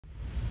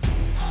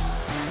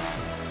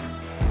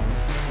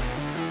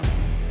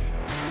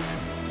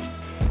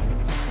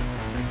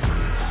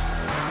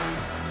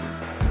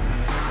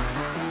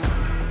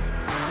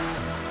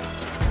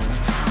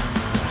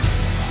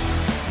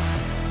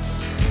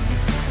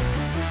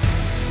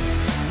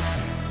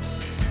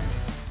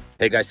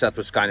Hey guys, Seth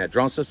with Skynet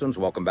Drone Systems.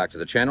 Welcome back to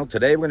the channel.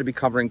 Today we're going to be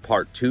covering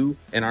part 2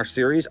 in our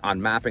series on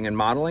mapping and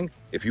modeling.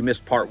 If you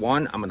missed part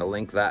 1, I'm going to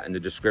link that in the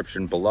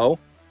description below.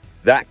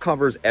 That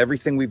covers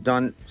everything we've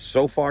done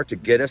so far to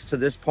get us to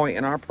this point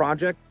in our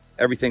project.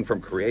 Everything from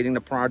creating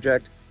the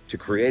project to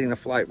creating the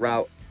flight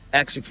route,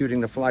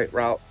 executing the flight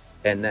route,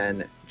 and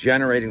then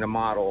generating the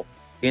model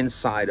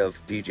inside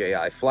of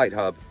DJI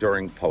FlightHub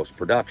during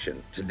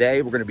post-production.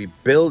 Today we're going to be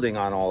building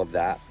on all of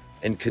that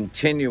and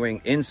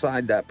continuing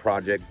inside that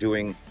project,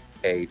 doing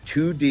a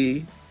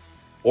 2D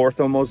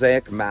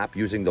orthomosaic map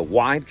using the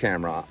wide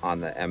camera on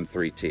the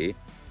M3T,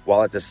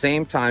 while at the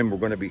same time we're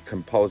going to be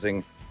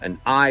composing an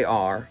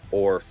IR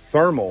or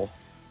thermal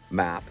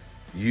map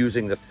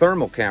using the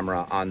thermal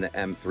camera on the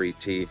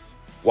M3T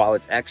while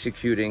it's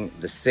executing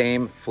the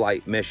same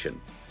flight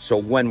mission. So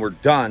when we're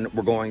done,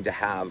 we're going to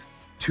have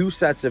 2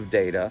 sets of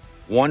data,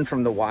 one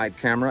from the wide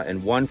camera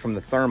and one from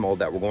the thermal,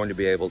 that we're going to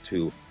be able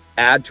to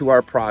add to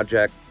our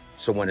project.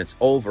 So when it's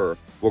over,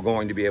 we're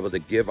going to be able to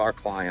give our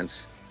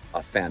clients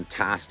a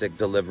fantastic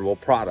deliverable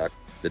product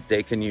that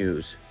they can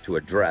use to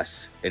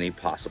address any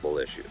possible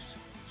issues.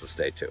 So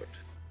stay tuned.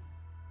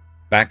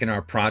 Back in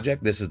our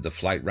project, this is the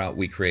flight route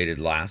we created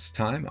last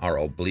time, our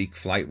oblique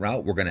flight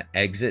route. We're going to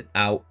exit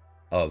out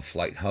of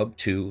FlightHub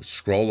 2,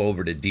 scroll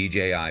over to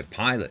DJI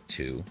Pilot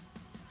 2,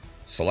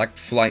 select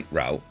flight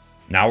route.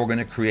 Now we're going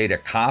to create a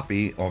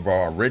copy of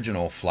our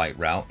original flight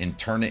route and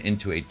turn it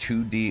into a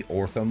 2D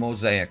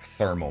orthomosaic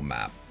thermal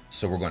map.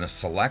 So we're going to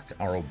select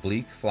our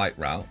oblique flight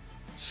route,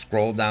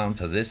 scroll down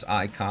to this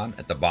icon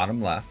at the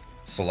bottom left,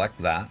 select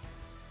that,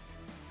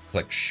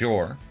 click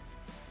Sure,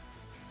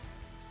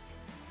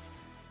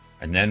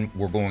 and then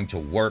we're going to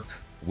work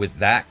with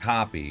that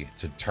copy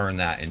to turn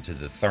that into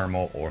the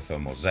thermal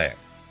orthomosaic.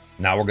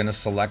 Now we're going to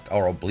select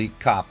our oblique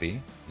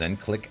copy, then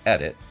click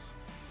Edit.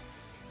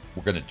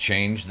 We're going to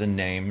change the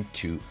name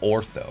to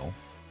Ortho.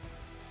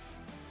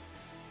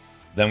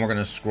 Then we're going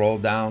to scroll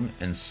down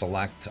and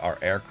select our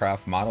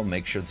aircraft model.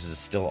 Make sure this is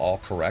still all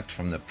correct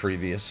from the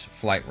previous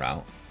flight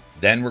route.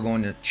 Then we're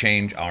going to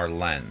change our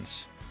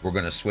lens. We're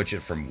going to switch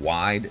it from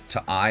wide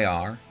to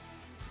IR.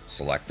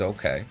 Select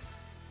OK.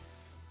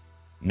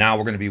 Now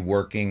we're going to be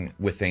working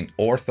with an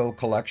ortho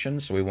collection.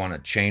 So we want to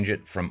change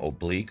it from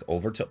oblique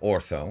over to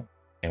ortho.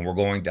 And we're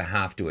going to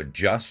have to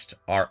adjust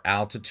our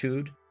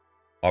altitude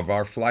of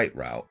our flight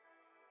route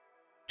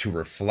to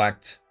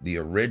reflect the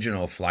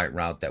original flight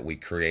route that we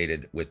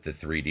created with the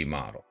 3D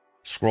model.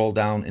 Scroll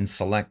down and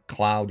select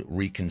Cloud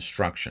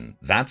Reconstruction.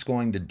 That's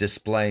going to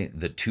display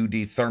the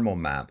 2D thermal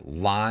map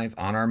live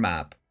on our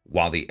map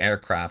while the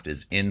aircraft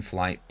is in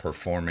flight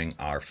performing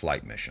our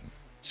flight mission.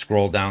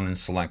 Scroll down and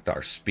select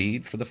our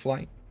speed for the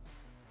flight.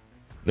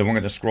 Then we're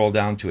going to scroll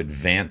down to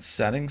Advanced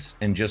Settings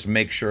and just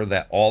make sure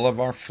that all of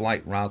our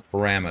flight route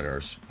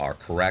parameters are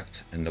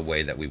correct in the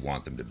way that we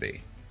want them to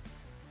be.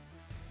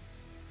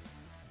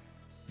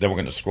 Then we're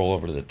going to scroll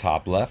over to the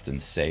top left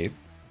and save.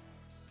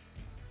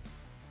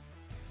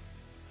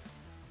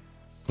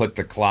 Click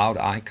the cloud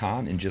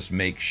icon and just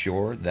make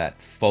sure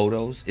that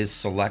Photos is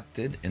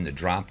selected in the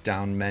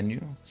drop-down menu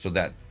so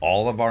that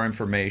all of our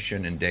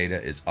information and data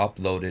is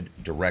uploaded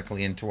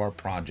directly into our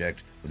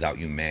project without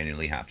you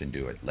manually having to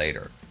do it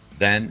later.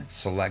 Then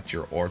select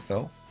your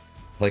ortho,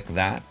 click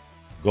that,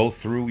 go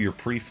through your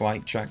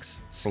pre-flight checks,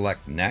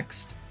 select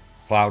Next.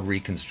 Cloud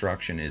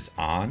Reconstruction is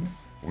on.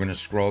 We're going to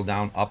scroll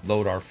down,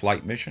 upload our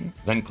flight mission,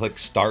 then click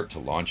Start to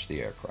launch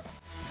the aircraft.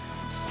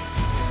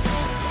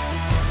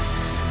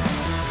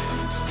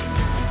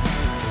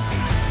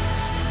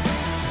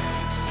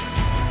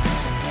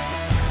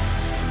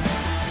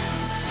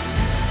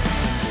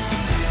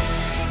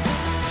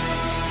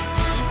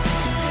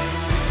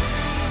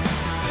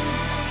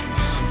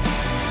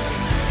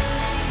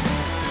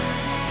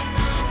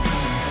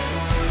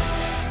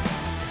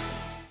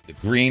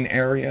 Green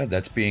area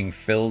that's being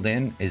filled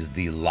in is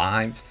the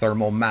live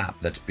thermal map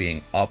that's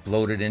being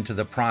uploaded into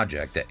the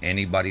project that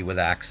anybody with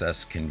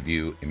access can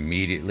view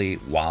immediately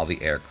while the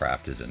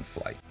aircraft is in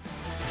flight.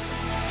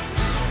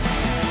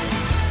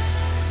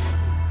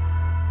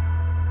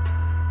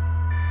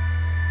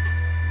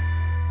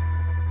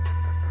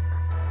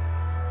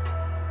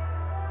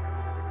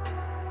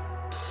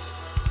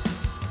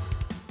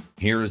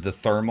 Here is the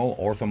thermal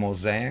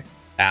orthomosaic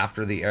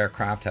after the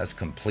aircraft has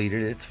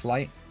completed its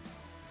flight.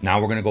 Now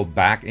we're going to go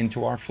back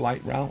into our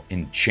flight route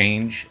and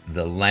change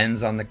the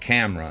lens on the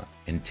camera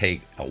and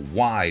take a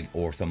wide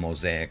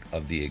orthomosaic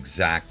of the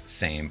exact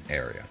same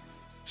area.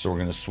 So we're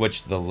going to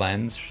switch the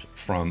lens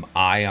from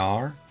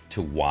IR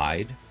to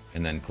wide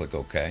and then click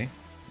OK.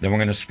 Then we're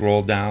going to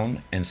scroll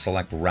down and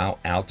select route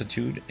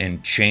altitude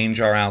and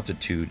change our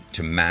altitude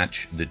to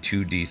match the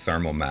 2D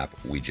thermal map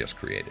we just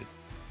created.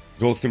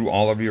 Go through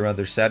all of your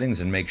other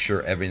settings and make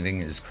sure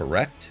everything is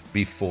correct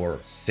before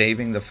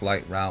saving the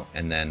flight route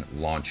and then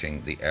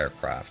launching the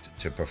aircraft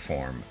to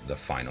perform the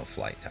final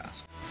flight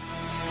task.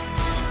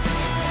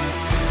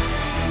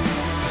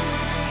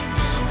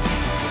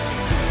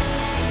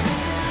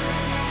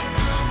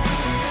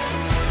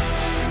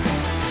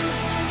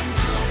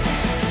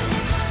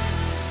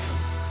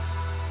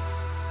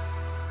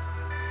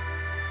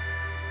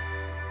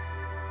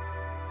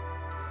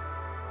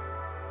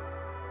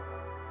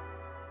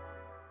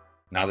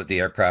 Now that the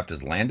aircraft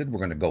is landed, we're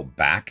going to go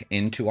back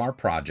into our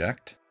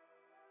project,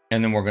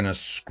 and then we're going to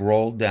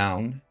scroll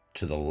down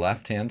to the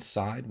left-hand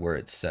side where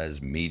it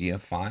says Media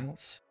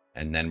Files,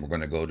 and then we're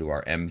going to go to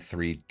our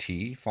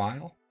M3T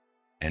file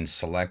and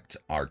select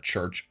our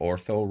church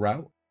ortho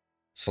route,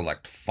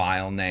 select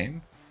File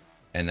Name,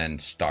 and then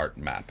Start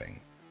Mapping.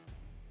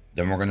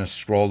 Then we're going to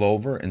scroll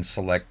over and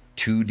select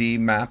 2D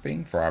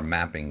mapping for our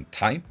mapping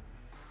type,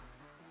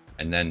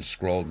 and then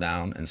scroll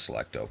down and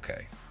select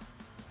OK.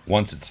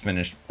 Once it's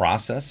finished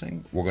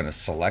processing, we're going to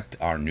select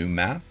our new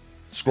map.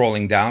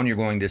 Scrolling down, you're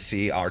going to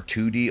see our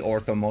 2D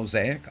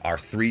orthomosaic, our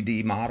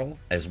 3D model,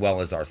 as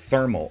well as our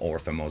thermal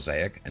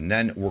orthomosaic, and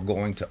then we're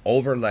going to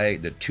overlay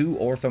the two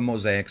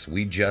orthomosaics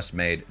we just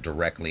made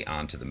directly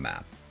onto the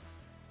map.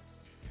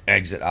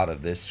 Exit out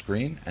of this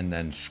screen and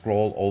then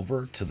scroll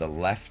over to the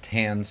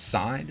left-hand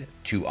side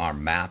to our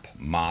map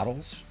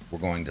models. We're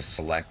going to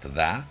select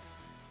that,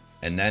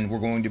 and then we're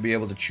going to be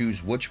able to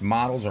choose which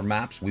models or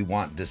maps we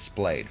want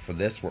displayed. For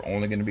this, we're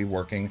only going to be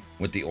working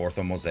with the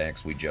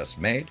orthomosaics we just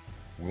made.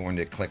 We're going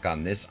to click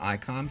on this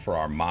icon for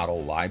our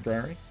model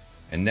library,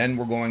 and then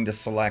we're going to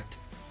select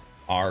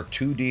our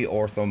 2D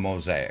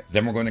orthomosaic.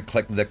 Then we're going to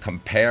click the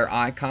compare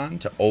icon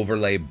to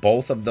overlay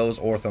both of those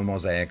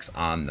orthomosaics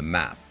on the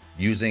map.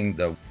 Using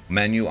the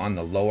menu on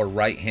the lower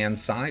right hand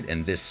side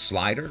and this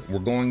slider, we're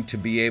going to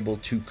be able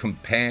to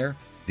compare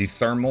the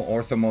thermal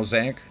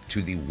orthomosaic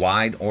to the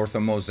wide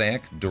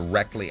orthomosaic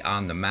directly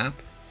on the map.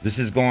 This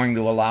is going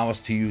to allow us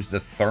to use the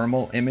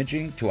thermal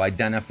imaging to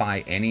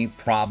identify any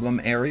problem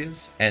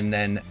areas, and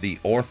then the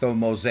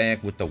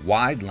orthomosaic with the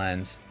wide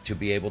lens to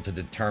be able to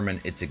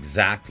determine its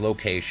exact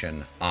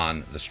location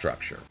on the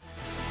structure.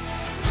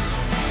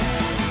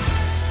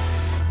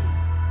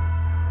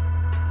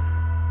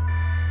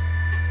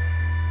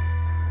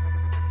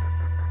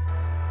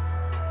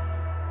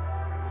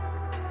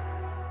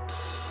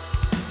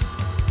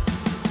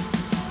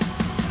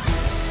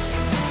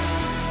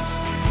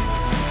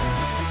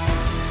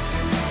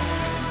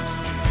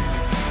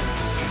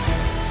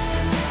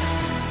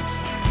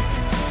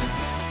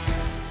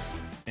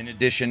 In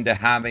addition to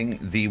having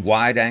the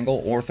wide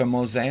angle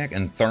orthomosaic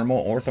and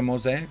thermal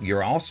orthomosaic,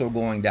 you're also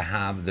going to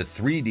have the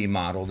 3D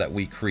model that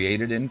we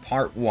created in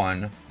part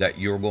 1 that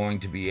you're going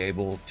to be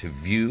able to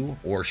view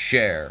or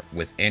share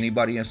with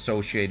anybody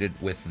associated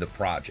with the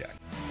project.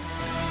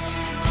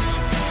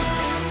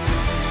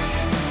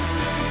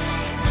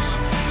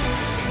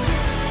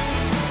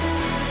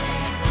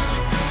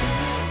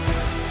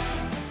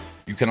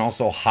 You can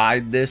also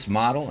hide this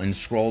model and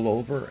scroll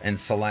over and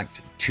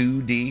select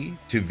 2D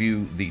to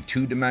view the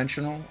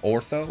two-dimensional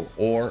ortho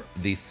or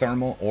the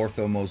thermal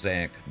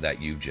orthomosaic that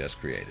you've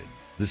just created.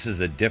 This is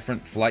a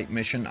different flight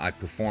mission I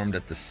performed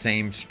at the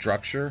same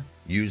structure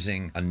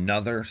using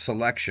another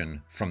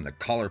selection from the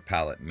color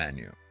palette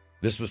menu.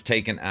 This was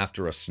taken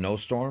after a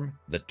snowstorm.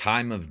 The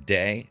time of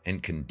day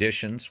and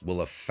conditions will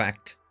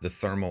affect the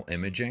thermal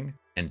imaging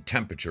and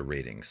temperature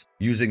readings.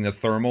 Using the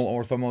thermal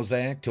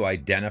orthomosaic to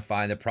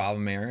identify the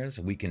problem areas,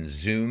 we can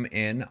zoom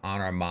in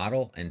on our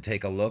model and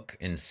take a look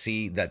and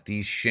see that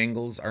these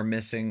shingles are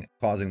missing,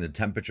 causing the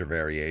temperature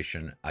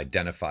variation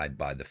identified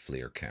by the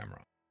FLIR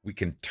camera. We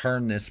can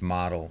turn this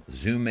model,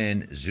 zoom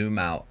in, zoom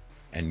out,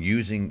 and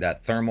using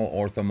that thermal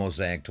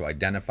orthomosaic to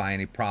identify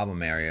any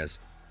problem areas,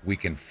 we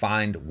can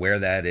find where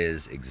that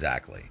is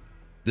exactly.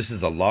 This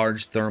is a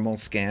large thermal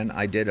scan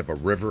I did of a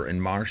river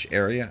and marsh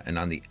area, and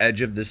on the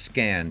edge of the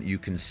scan you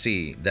can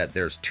see that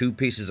there's two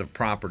pieces of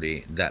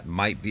property that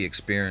might be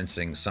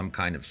experiencing some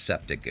kind of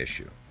septic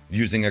issue.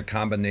 Using a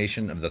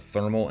combination of the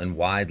thermal and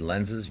wide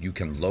lenses, you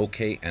can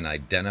locate and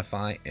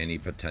identify any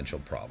potential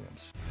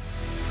problems.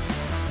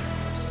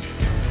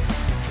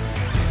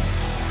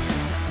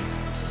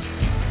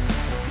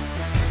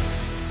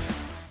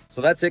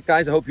 So that's it,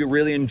 guys. I hope you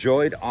really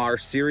enjoyed our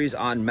series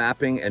on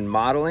mapping and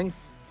modeling.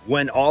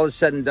 When all is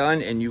said and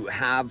done and you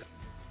have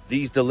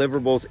these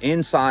deliverables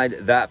inside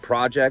that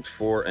project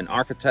for an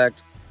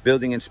architect,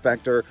 building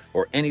inspector,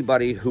 or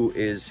anybody who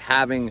is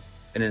having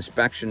an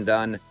inspection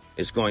done,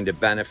 is going to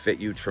benefit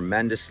you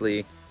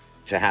tremendously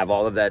to have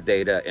all of that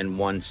data in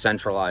one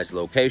centralized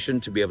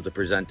location to be able to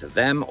present to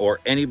them or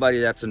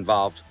anybody that's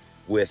involved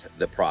with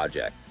the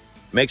project.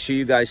 Make sure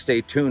you guys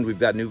stay tuned. We've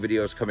got new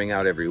videos coming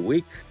out every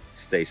week.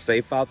 Stay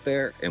safe out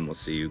there, and we'll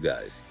see you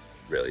guys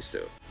really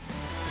soon.